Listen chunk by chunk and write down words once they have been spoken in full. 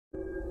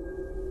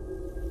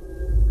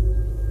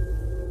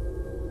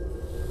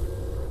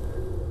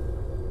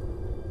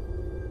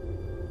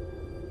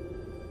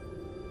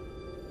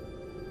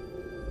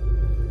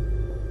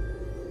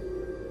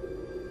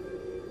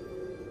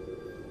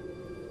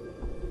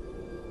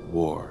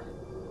War.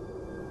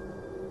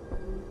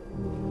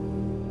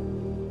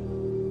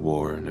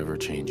 War never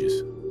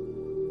changes.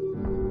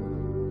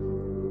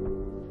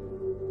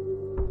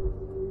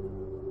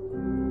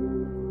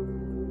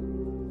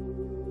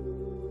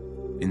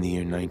 In the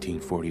year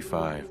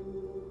 1945,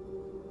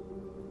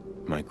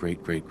 my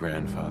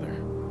great-great-grandfather,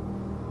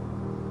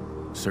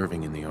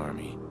 serving in the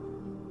army,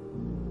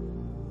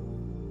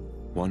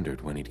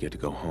 wondered when he'd get to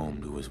go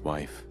home to his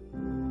wife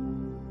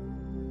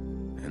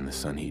and the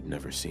son he'd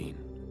never seen.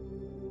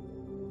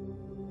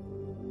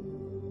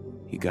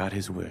 He got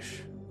his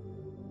wish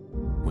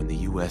when the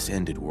US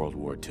ended World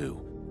War II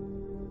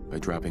by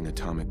dropping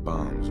atomic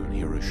bombs on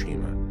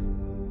Hiroshima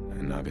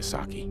and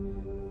Nagasaki.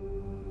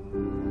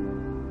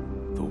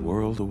 The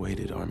world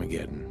awaited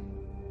Armageddon.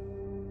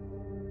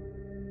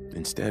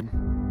 Instead,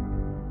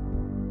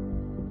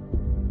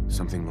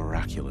 something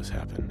miraculous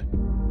happened.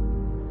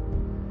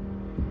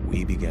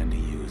 We began to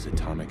use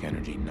atomic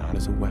energy not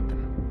as a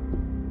weapon,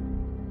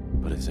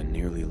 but as a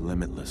nearly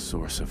limitless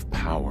source of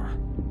power.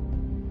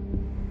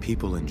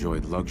 People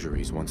enjoyed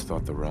luxuries once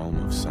thought the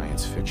realm of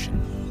science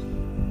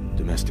fiction.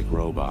 Domestic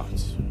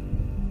robots,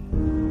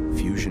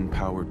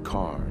 fusion-powered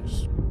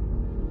cars,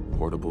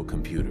 portable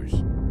computers.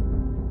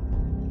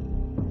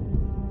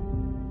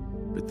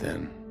 But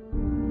then,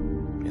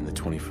 in the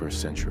 21st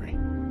century,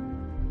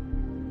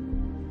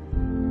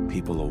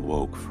 people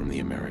awoke from the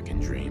American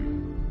dream.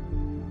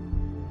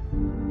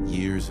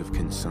 Years of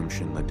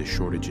consumption led to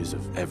shortages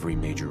of every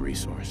major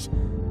resource.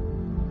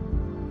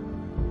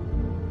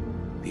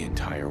 The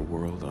entire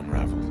world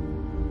unraveled.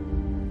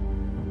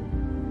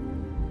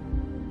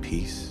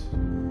 Peace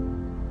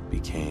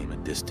became a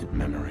distant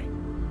memory.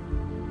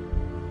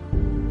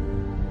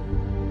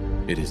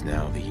 It is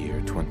now the year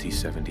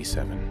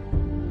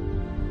 2077.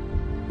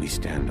 We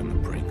stand on the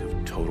brink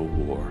of total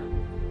war.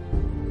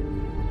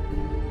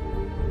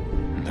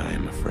 And I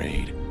am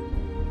afraid.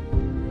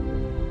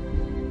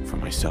 For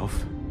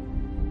myself,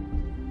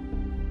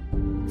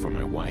 for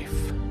my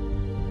wife,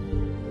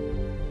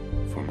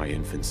 for my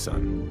infant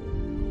son.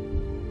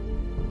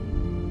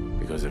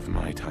 Because if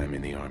my time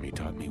in the army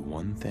taught me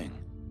one thing,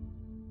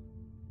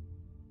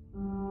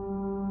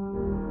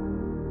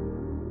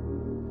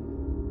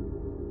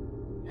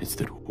 it's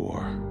that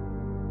war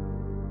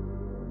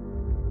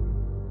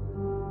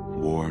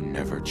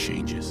never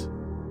changes.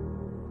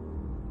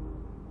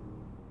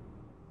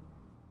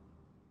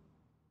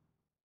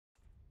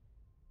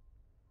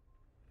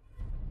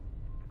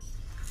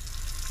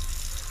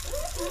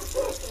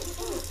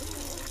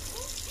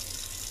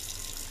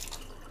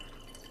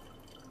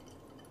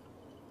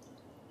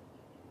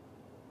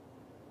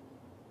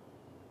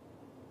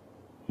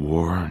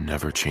 War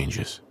never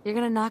changes. You're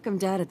gonna knock him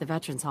dead at the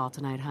Veterans Hall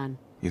tonight, hun.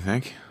 You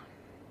think?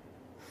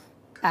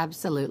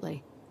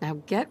 Absolutely.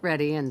 Now get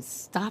ready and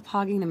stop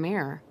hogging the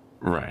mirror.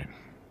 Right.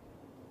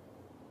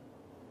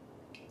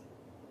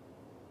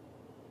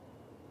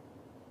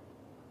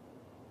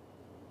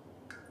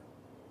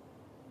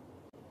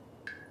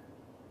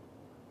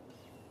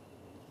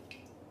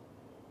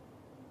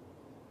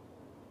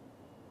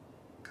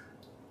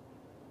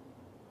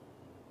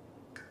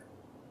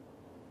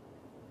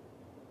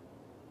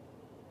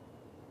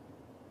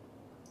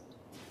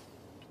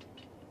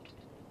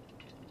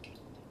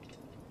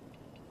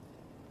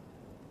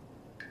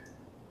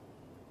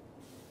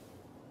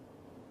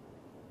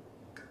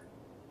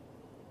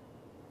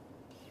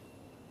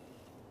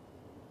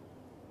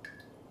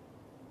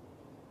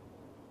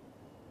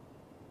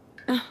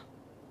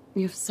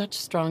 You have such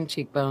strong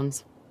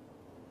cheekbones.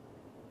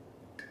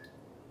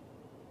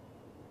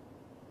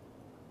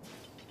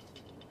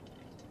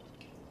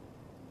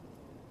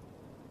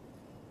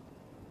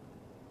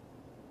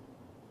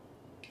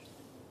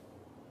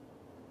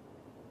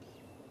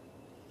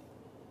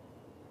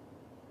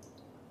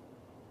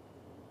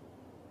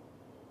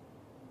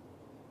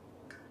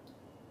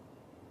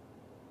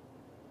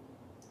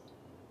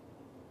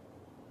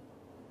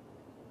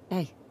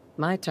 Hey,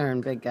 my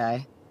turn, big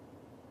guy.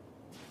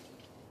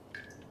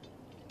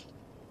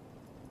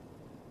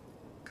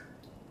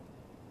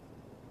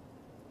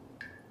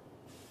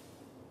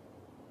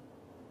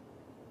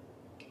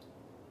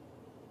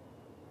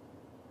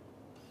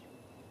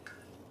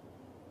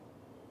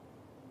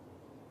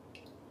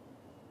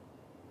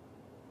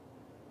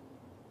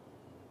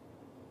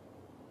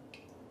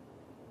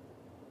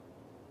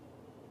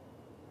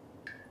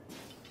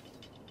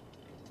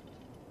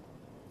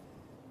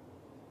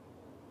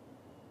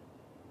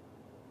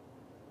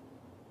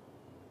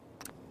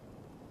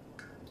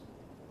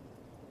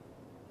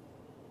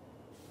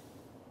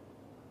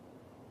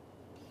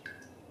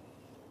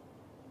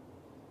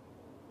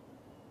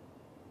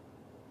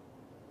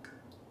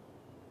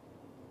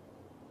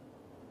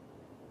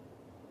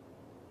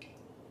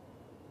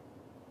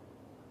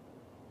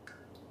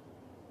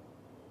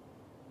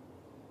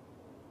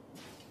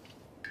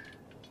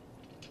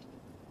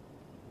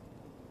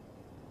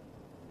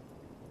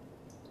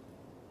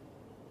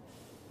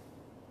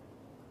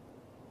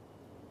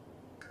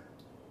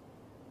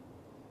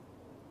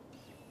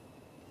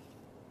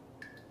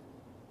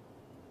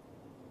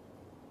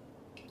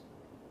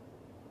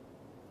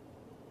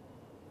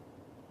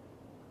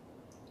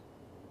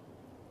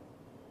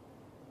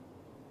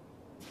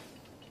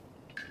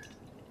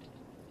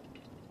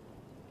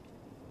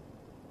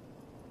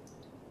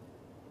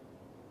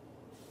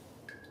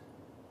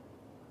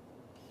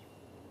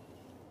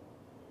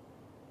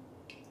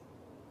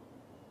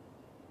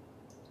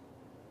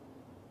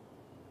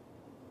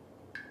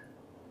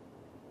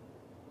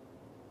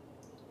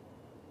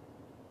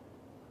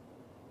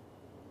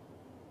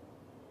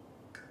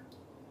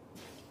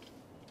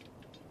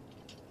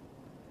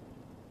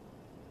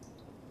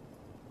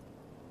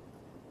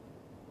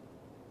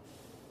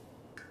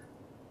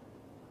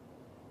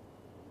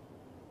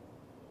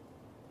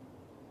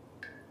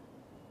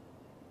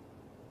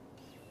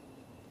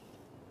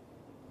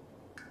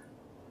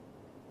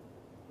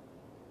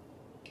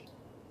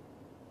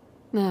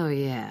 Oh,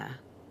 yeah.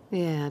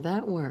 Yeah,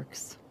 that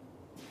works.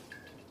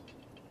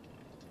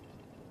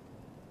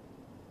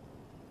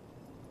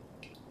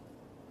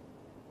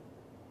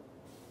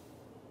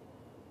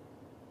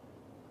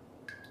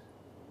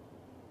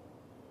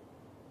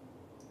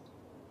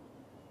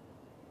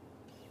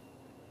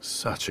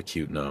 Such a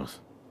cute nose.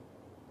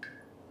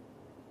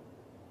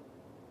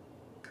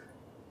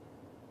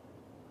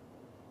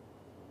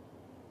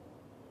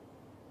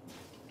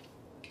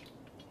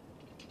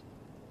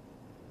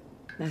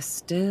 I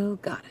still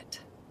got it.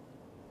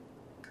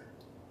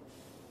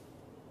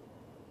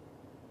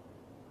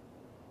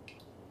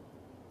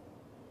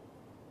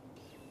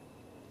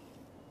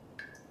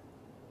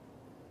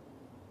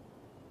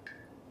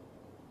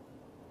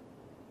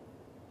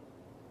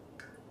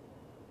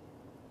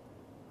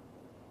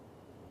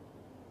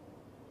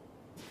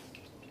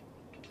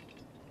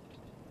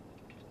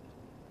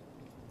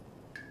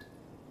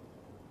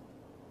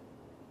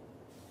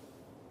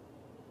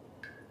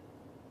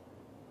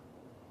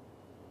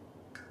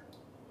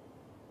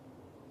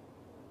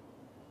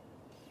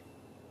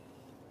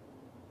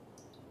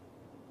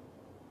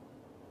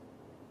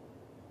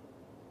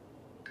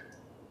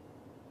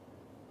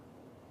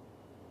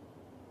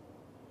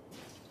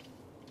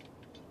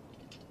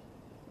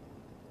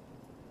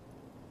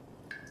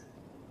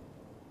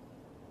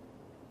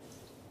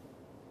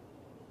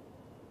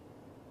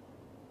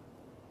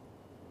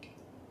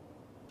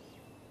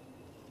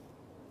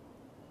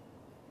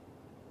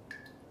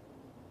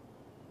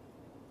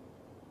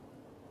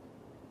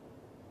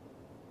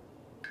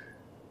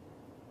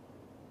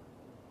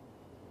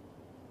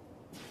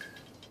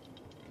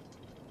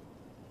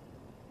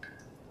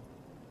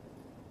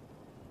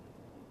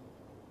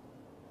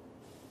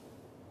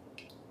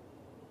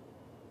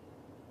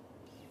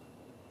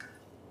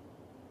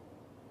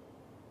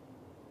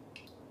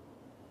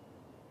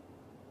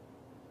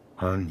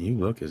 Hon, you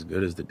look as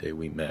good as the day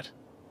we met.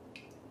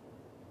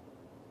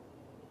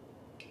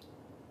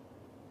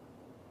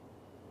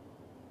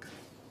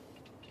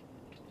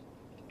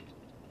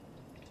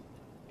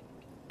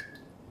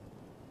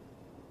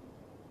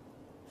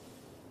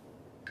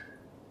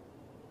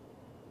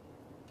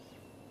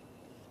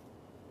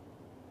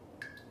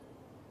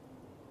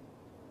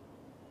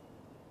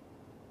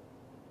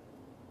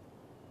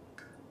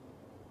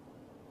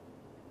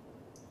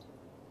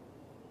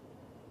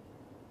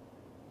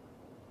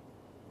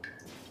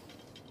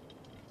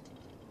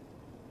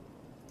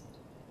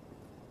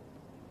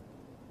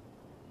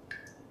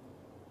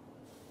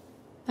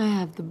 I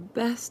have the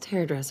best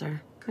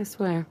hairdresser, I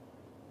swear.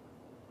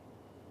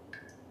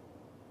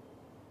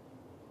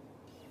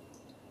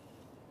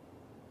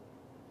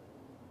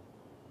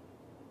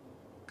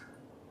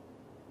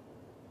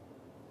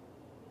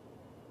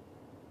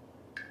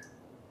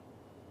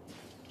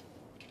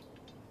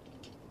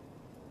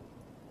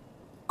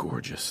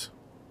 Gorgeous.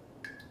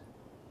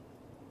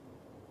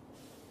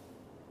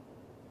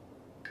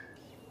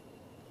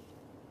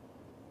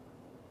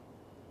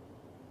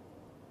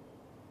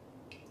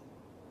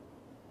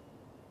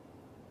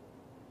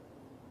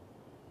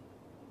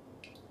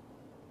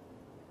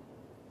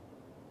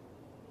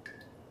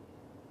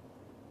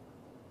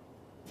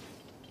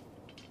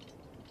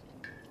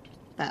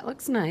 That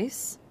looks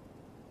nice.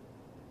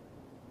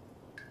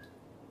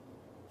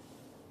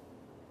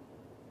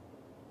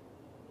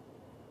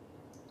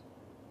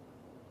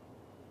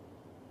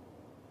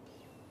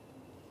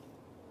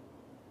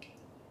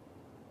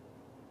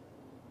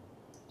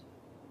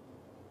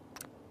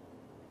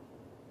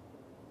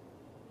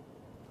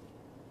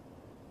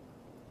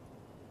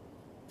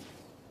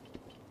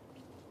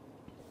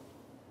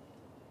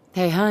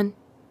 Hey, hun.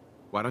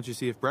 Why don't you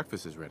see if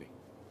breakfast is ready?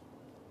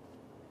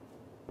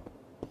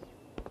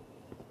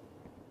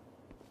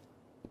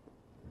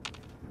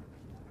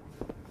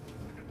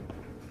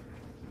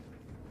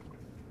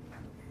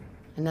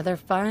 Another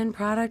fine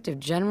product of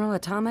General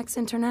Atomics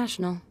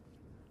International.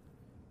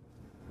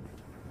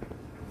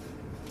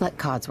 Let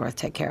Codsworth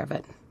take care of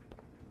it.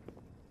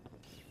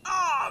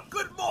 Ah,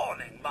 good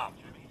morning, Mum.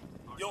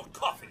 Your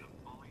coffee.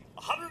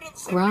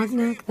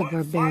 Grognak the 173.5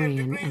 Barbarian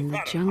degrees and the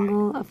Fahrenheit.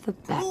 Jungle of the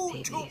Bat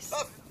Brewed to Babies.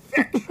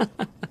 perfection.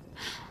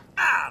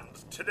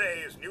 And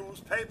today's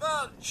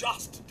newspaper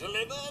just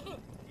delivered.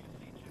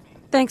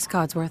 Thanks,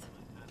 Codsworth.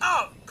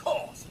 Of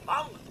course,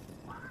 Mum.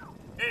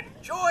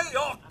 Enjoy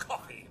your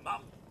coffee,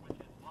 Mum.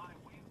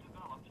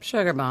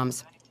 Sugar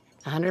bombs.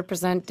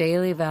 100%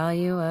 daily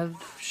value of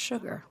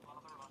sugar.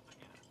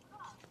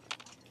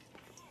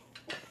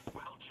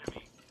 Well,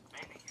 Jimmy,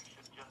 maybe you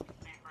should just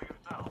see for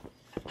yourself.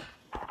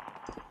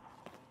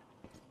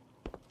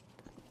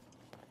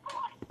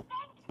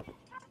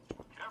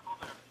 Careful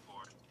there,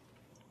 sport.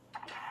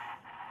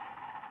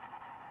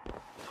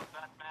 The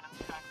Batman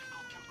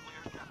Tactical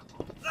Nuclear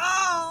Catapult.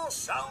 Oh,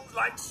 sounds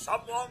like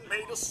someone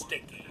made a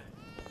stinky.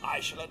 I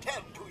shall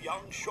attend to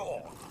young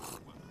Sean.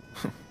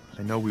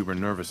 I know we were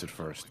nervous at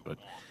first, but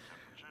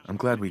I'm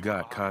glad we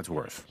got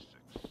Codsworth.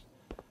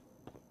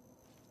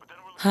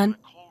 Hun?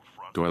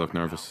 Do I look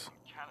nervous?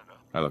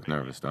 I look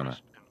nervous, don't I?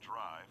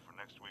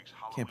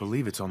 Can't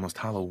believe it's almost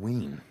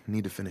Halloween.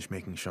 Need to finish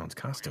making Sean's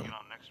costume.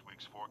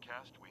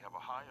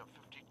 high of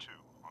 52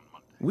 on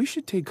Monday. We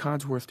should take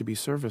Codsworth to be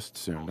serviced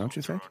soon, don't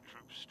you think? Our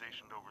troops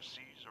stationed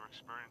overseas are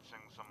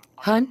experiencing some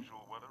Hun?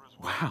 unusual weather as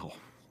well. Wow,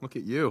 look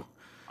at you.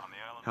 On the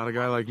island How'd a of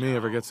guy like me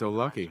ever Guangzhou, get so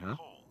lucky, it's huh?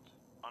 cold,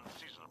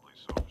 unseasonably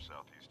so for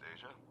Southeast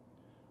Asia.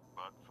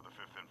 But for the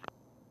 5th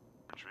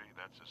Infantry,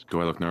 that's as Do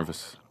I look cold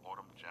nervous? as an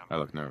autumn jam. I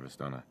look nervous,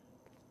 don't I?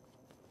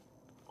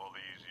 All the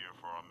easier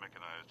for our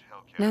mechanized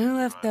Hellcat Now, who to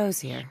left drive those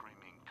here?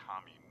 screaming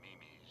commie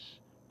memes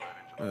right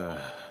into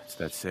the It's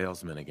that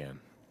salesman again.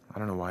 I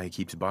don't know why he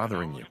keeps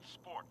bothering you. Now look at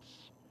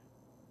sports.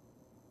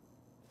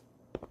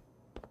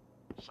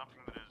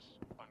 Something that is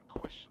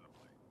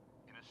unquestionably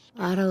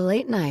A lot of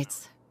late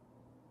nights,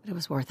 but it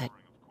was worth it. of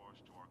course,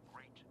 to our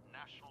great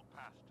national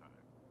pastime.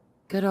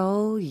 Good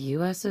old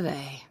US of A. This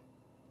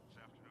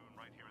afternoon,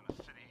 right here in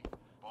the city,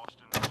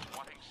 Boston's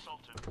swatting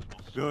Sultans will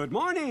Good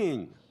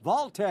morning.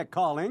 Vault-Tec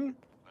calling.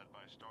 led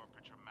by star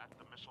pitcher Matt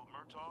the Missile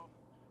Murtaugh.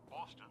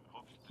 Boston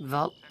hopes to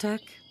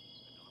Vault-Tec?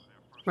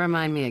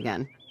 Remind me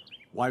again.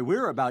 Why,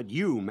 we're about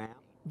you, ma'am.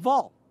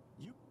 Vault.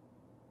 You.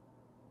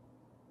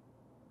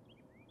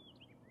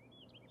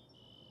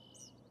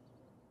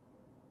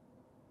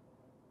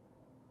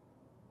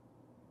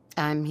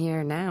 I'm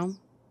here now.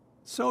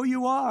 So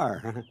you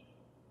are.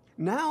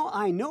 Now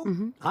I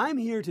know I'm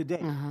here today.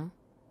 Uh-huh.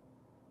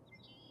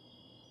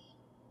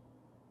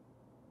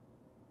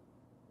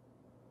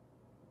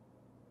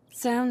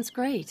 Sounds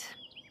great.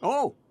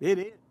 Oh, it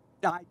is.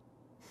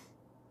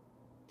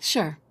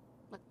 Sure.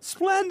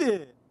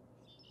 Splendid.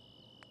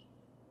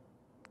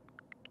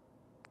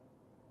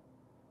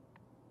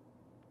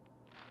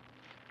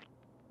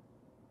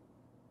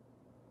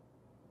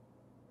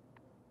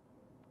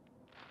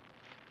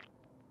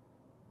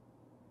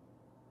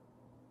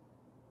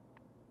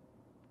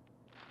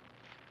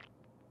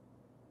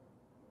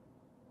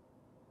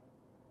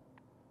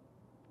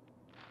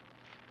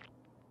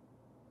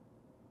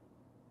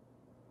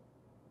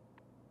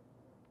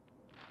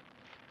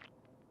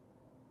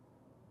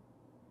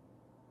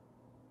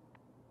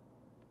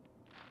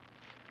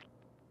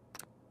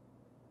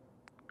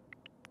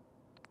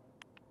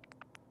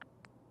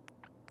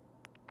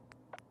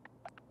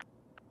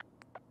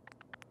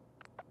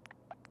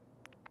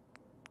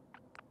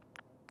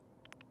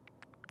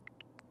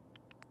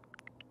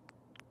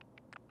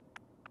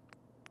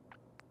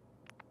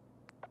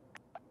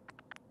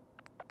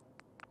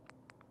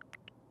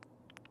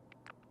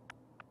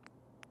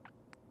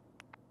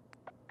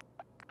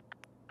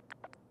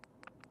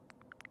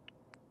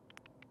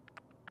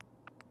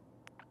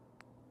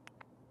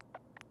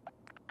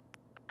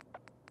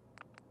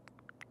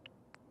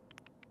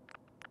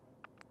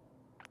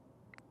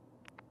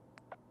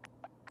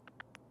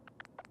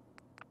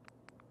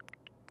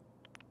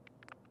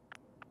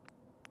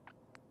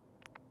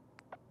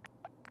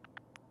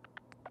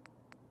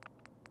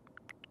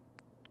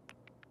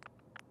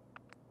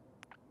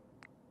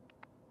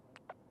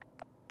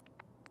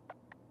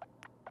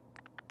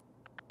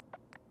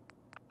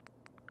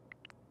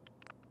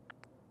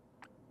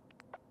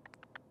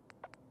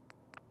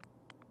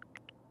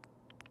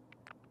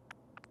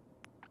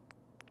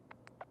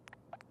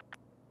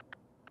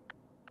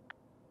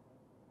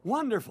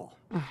 Wonderful.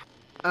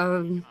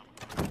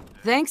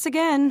 Thanks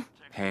again.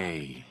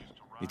 Hey,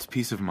 it's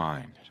peace of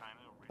mind.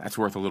 That's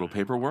worth a little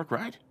paperwork,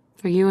 right?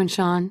 For you and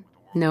Sean,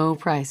 no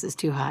price is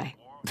too high.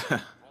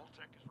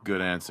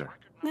 Good answer.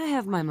 I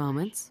have my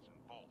moments.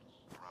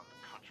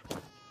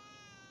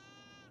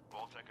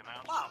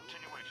 Mom,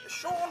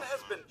 Sean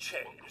has been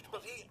changed,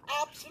 but he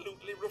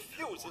absolutely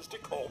refuses to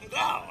calm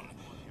down.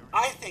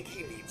 I think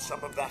he needs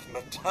some of that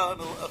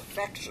maternal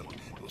affection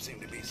you seem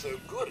to be so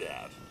good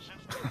at.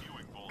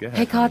 Go ahead,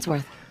 Hey, honey.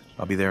 Codsworth.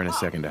 I'll be there in a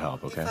second to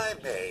help, okay? If I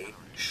may,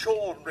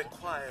 Sean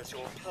requires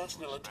your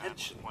personal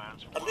attention.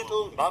 A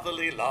little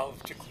motherly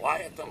love to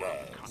quiet the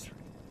nerves.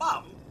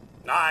 Mum,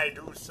 I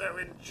do so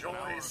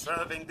enjoy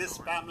serving this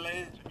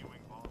family.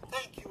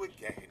 Thank you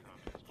again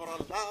for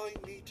allowing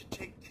me to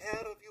take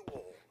care of you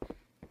all.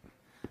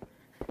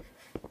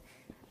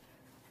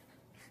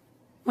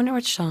 Wonder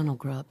what Sean will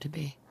grow up to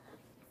be.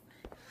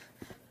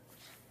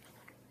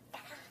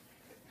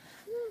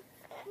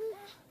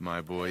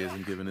 My boy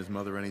isn't giving his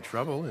mother any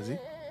trouble, is he?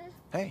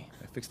 Hey,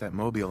 I fixed that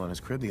mobile on his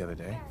crib the other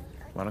day.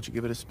 Why don't you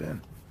give it a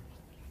spin?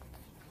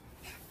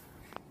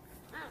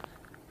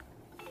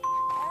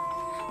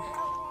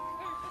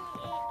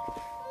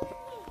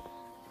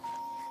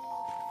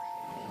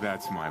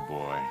 That's my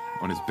boy.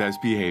 On his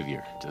best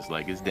behavior, just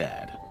like his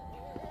dad.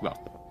 Well,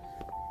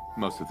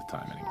 most of the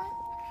time, anyway.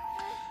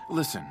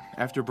 Listen,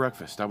 after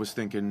breakfast, I was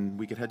thinking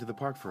we could head to the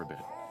park for a bit.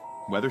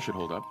 Weather should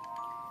hold up.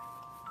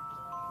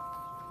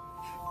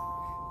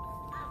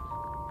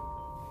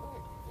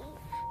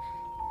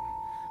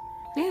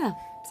 Yeah,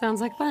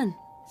 sounds like fun.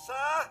 Sir,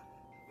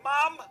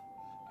 Mum,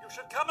 you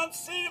should come and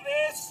see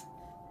this.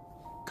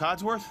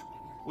 Codsworth?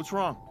 What's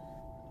wrong?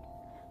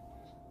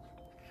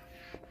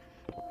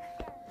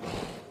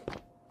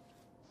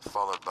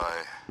 Followed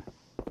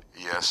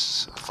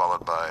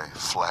by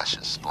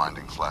flashes,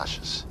 blinding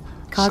flashes.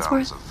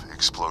 Codsworth? Sounds of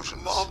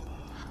explosions. Mom,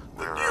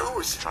 the We're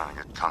news. trying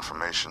to get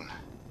confirmation.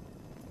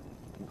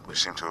 We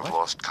seem to have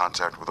lost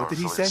contact with What our did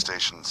he affiliate say?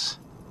 stations.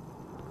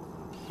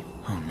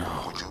 Oh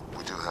no.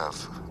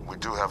 We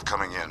do have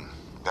coming in.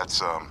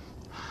 That's,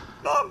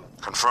 Mom!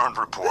 confirmed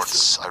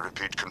reports, I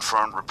repeat,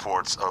 confirmed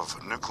reports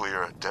of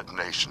nuclear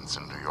detonations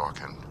in New York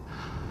and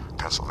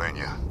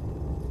Pennsylvania.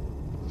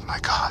 My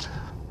God.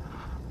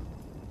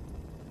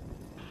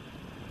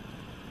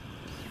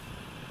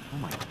 Oh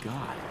my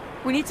God.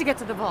 We need to get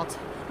to the vault.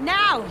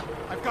 Now!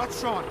 I've got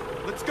Sean.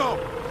 Let's go.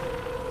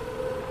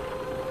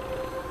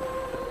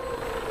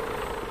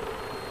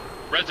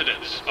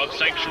 Residents of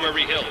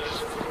Sanctuary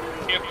Hills,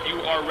 if you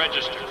are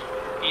registered,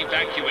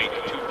 evacuate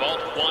to Vault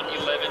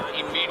 111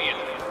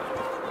 immediately.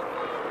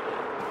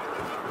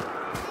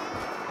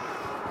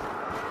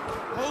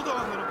 Hold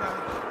on, little guy.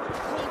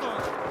 Hold on.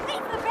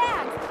 Leave the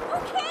bag! Who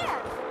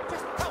cares?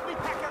 Just help me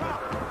pack it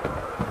up.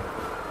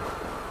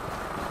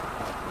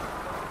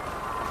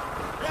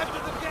 After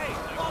the gate,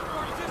 all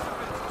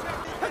participants, check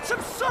in. That's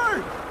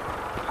absurd!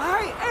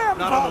 I am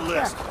Not on the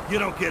Vault list. Tech. You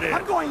don't get in.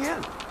 I'm going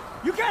in.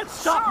 You can't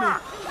stop me.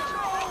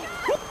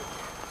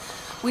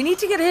 We need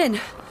to get in.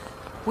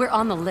 We're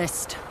on the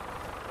list.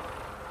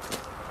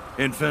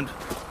 Infant,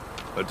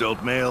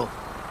 adult male,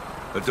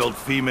 adult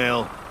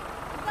female.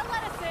 They'll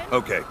let us in.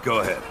 Okay,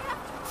 go ahead.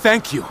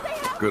 Thank you.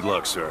 Good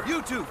luck, sir.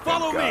 You two,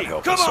 follow God me.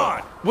 help Come us all.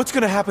 on. What's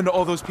gonna happen to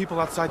all those people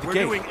outside the We're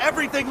gate? doing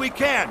everything we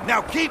can.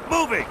 Now keep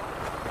moving.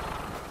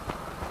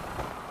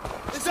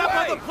 Step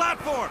on the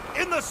platform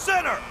in the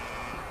center.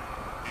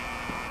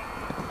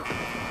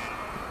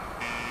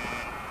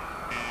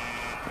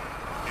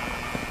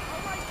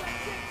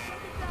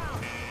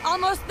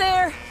 Almost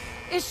there.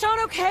 Is Sean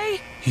okay?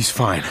 He's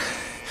fine.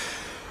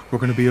 We're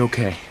gonna be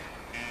okay.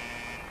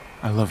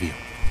 I love you.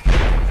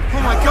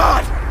 Oh my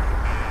God!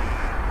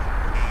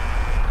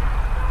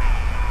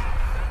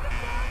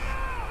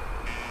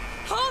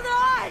 Hold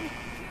on!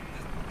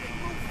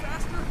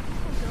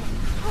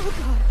 Oh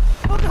God!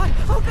 Oh God!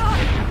 Oh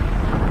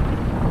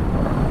God!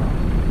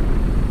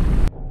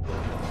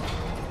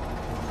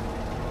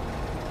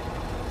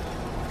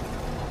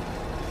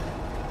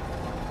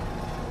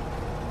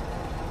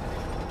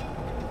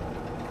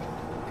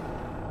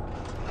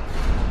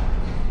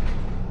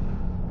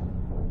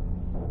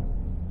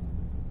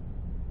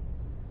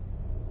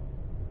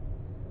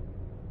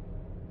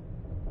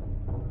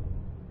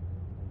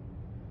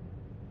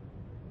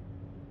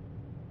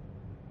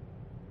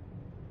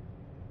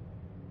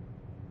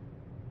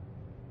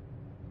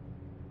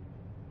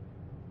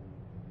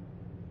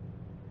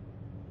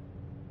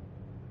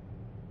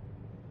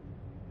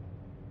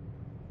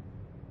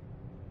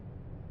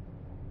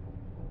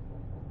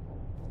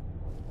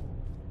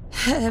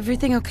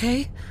 Everything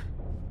okay?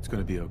 It's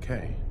gonna be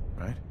okay,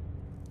 right?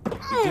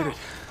 We did it.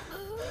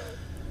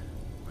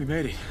 We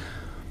made it.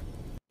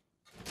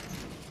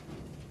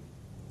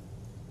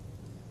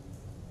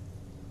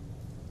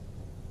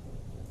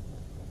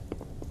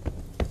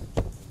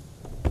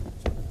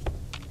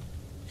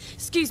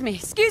 Excuse me,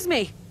 excuse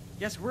me!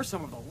 Guess we're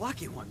some of the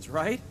lucky ones,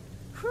 right?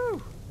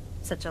 Whew.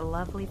 Such a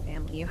lovely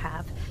family you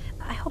have.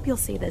 I hope you'll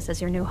see this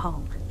as your new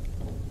home.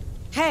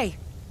 Hey!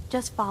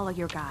 Just follow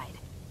your guide.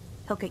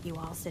 He'll get you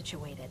all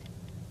situated.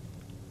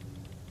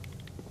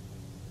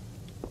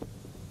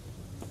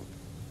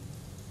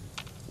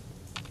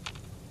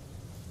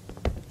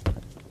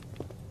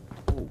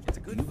 It's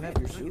a good You have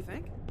your don't you suit?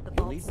 think? The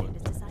vault suit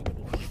is designed to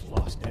be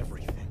Lost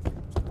everything.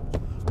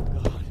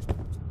 God,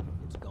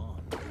 it's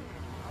gone.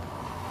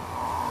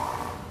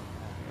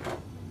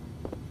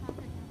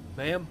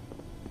 Ma'am,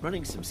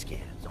 running some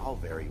scans, all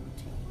very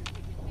routine.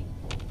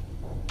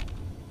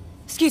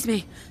 Excuse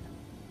me.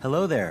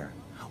 Hello there.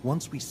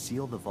 Once we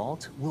seal the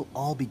vault, we'll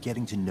all be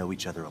getting to know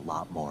each other a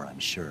lot more, I'm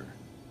sure.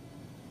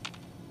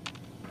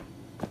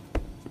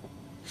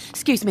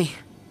 Excuse me.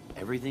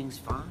 Everything's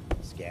fine.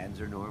 Scans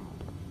are normal.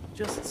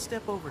 Just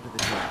step over to the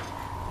door.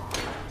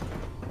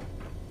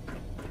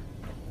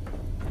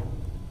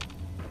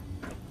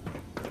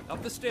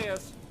 Up the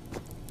stairs.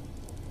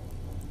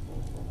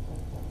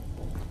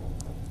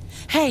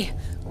 Hey!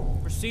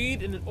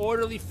 Proceed in an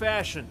orderly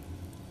fashion.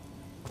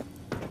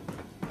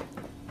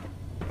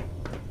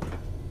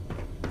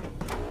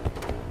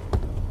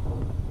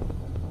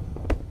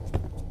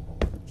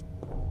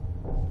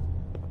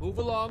 Move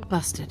along.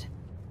 Busted.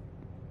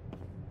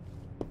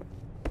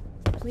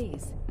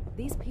 Please,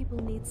 these people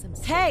need some...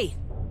 Hey!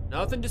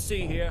 Nothing to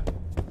see here.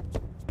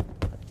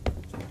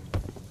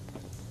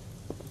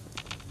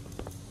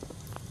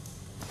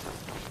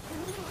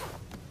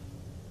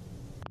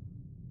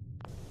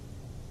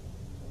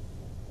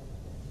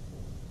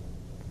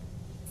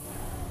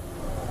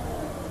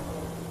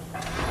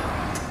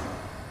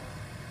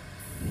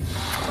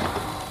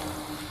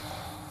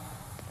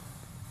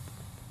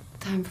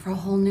 Time for a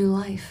whole new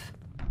life.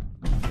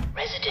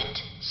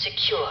 Resident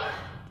secure.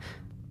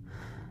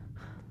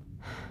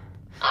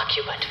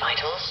 Occupant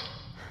vitals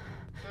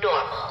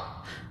normal.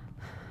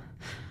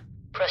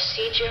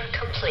 Procedure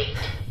complete.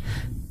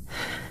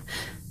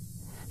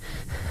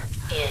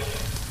 In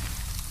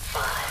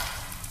 5,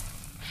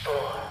 4,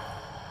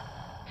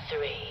 3,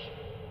 2,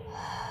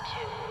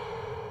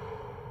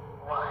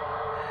 1.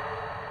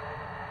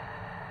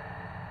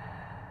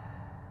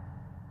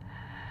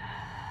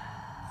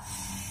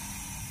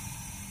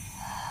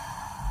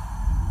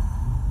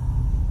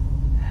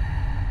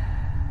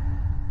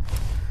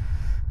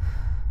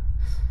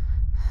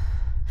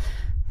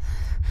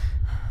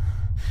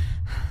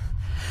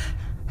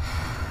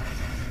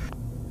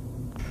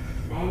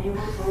 Manual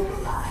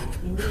override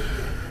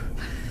initiated.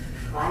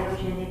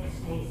 Cryogenic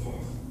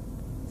stasis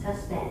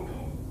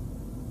suspended.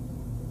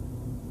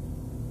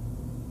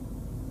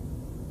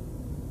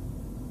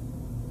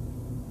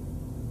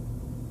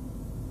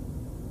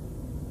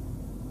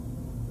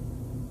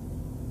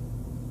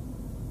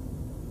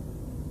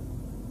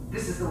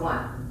 This is the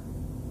one.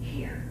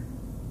 Here.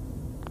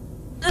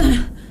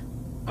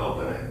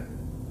 Open it.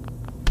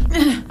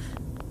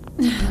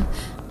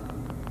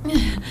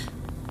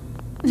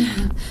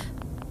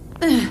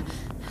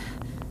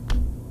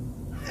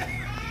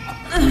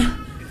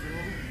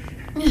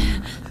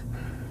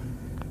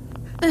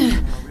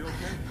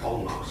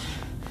 Almost.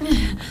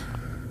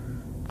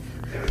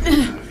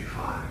 Everything's gonna be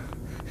fine.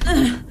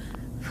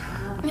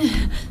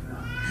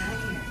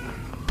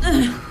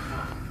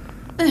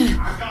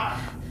 I got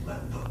it.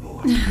 Let the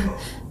boy go.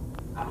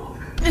 I'm only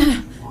gonna do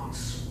it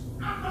once.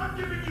 I'm not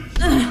giving you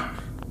time.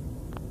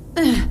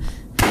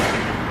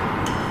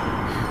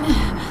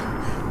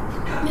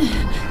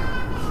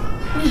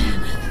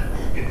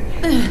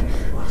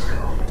 Let's go.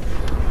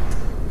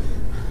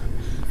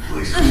 At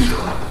least we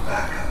still have the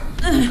backup.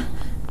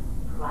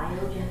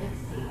 Cryogenic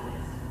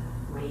sequence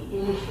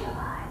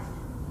reinitialized.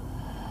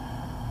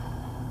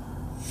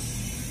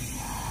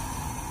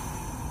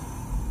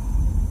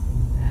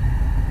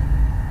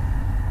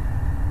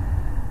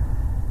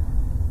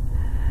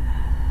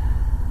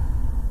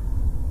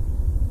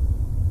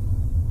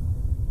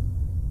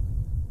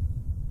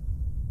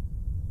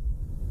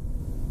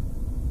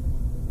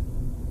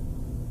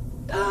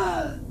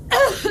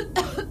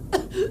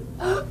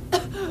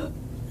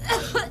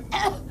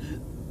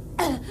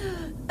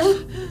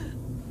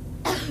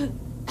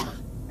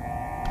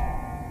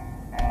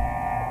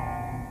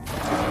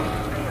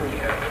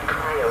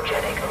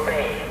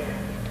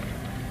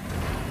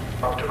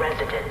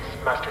 Residents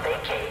must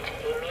vacate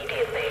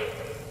immediately.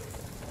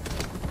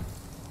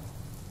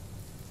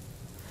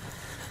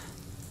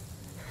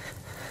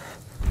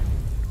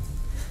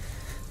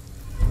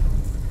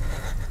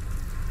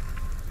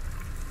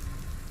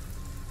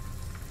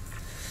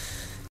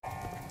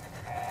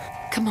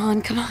 Come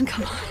on, come on,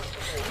 come on.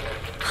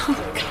 Oh,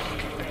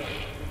 God.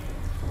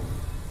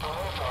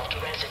 All vault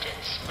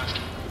residents must...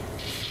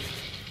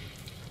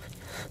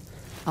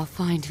 I'll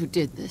find who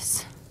did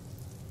this.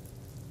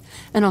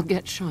 And I'll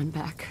get Sean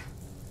back.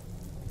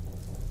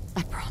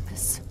 I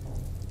promise.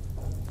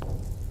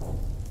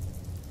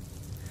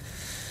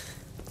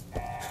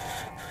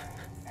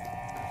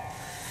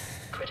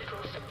 Critical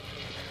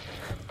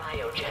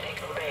biogenic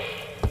array.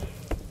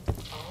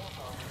 All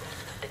vault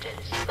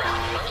residents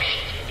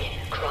malfunction in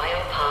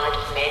cryopod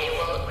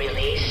manual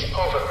release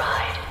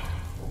override.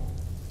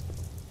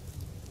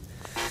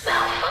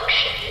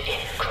 Malfunction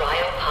in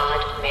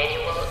cryopod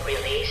manual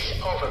release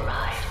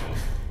override.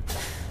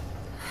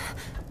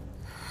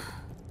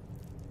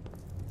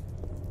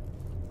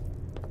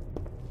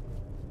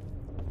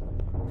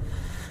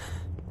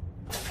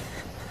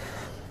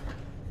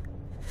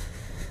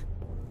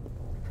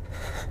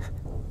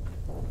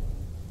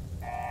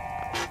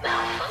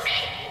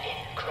 Malfunction in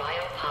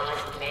cryopod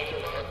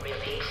manual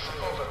release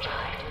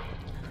override.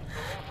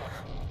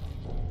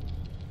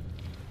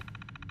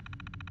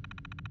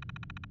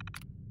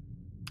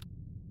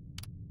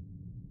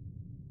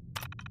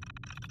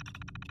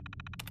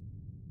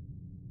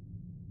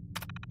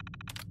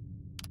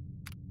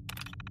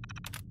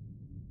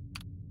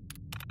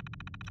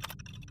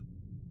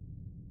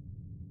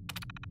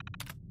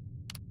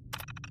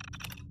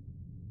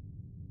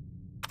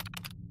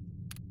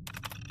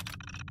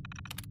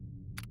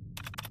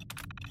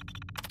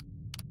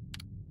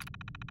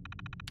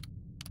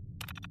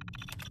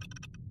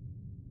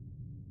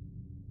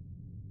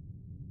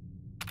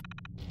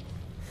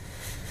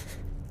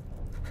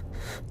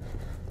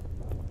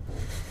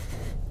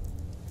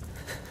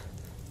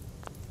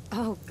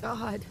 Oh,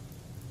 God.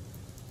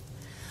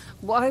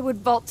 Why would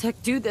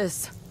Vault-Tec do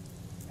this?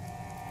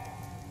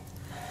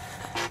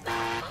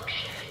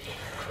 Malfunction in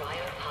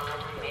cryopod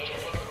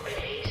manual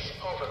release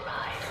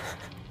override.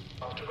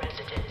 All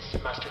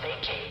residents must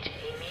vacate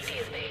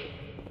immediately.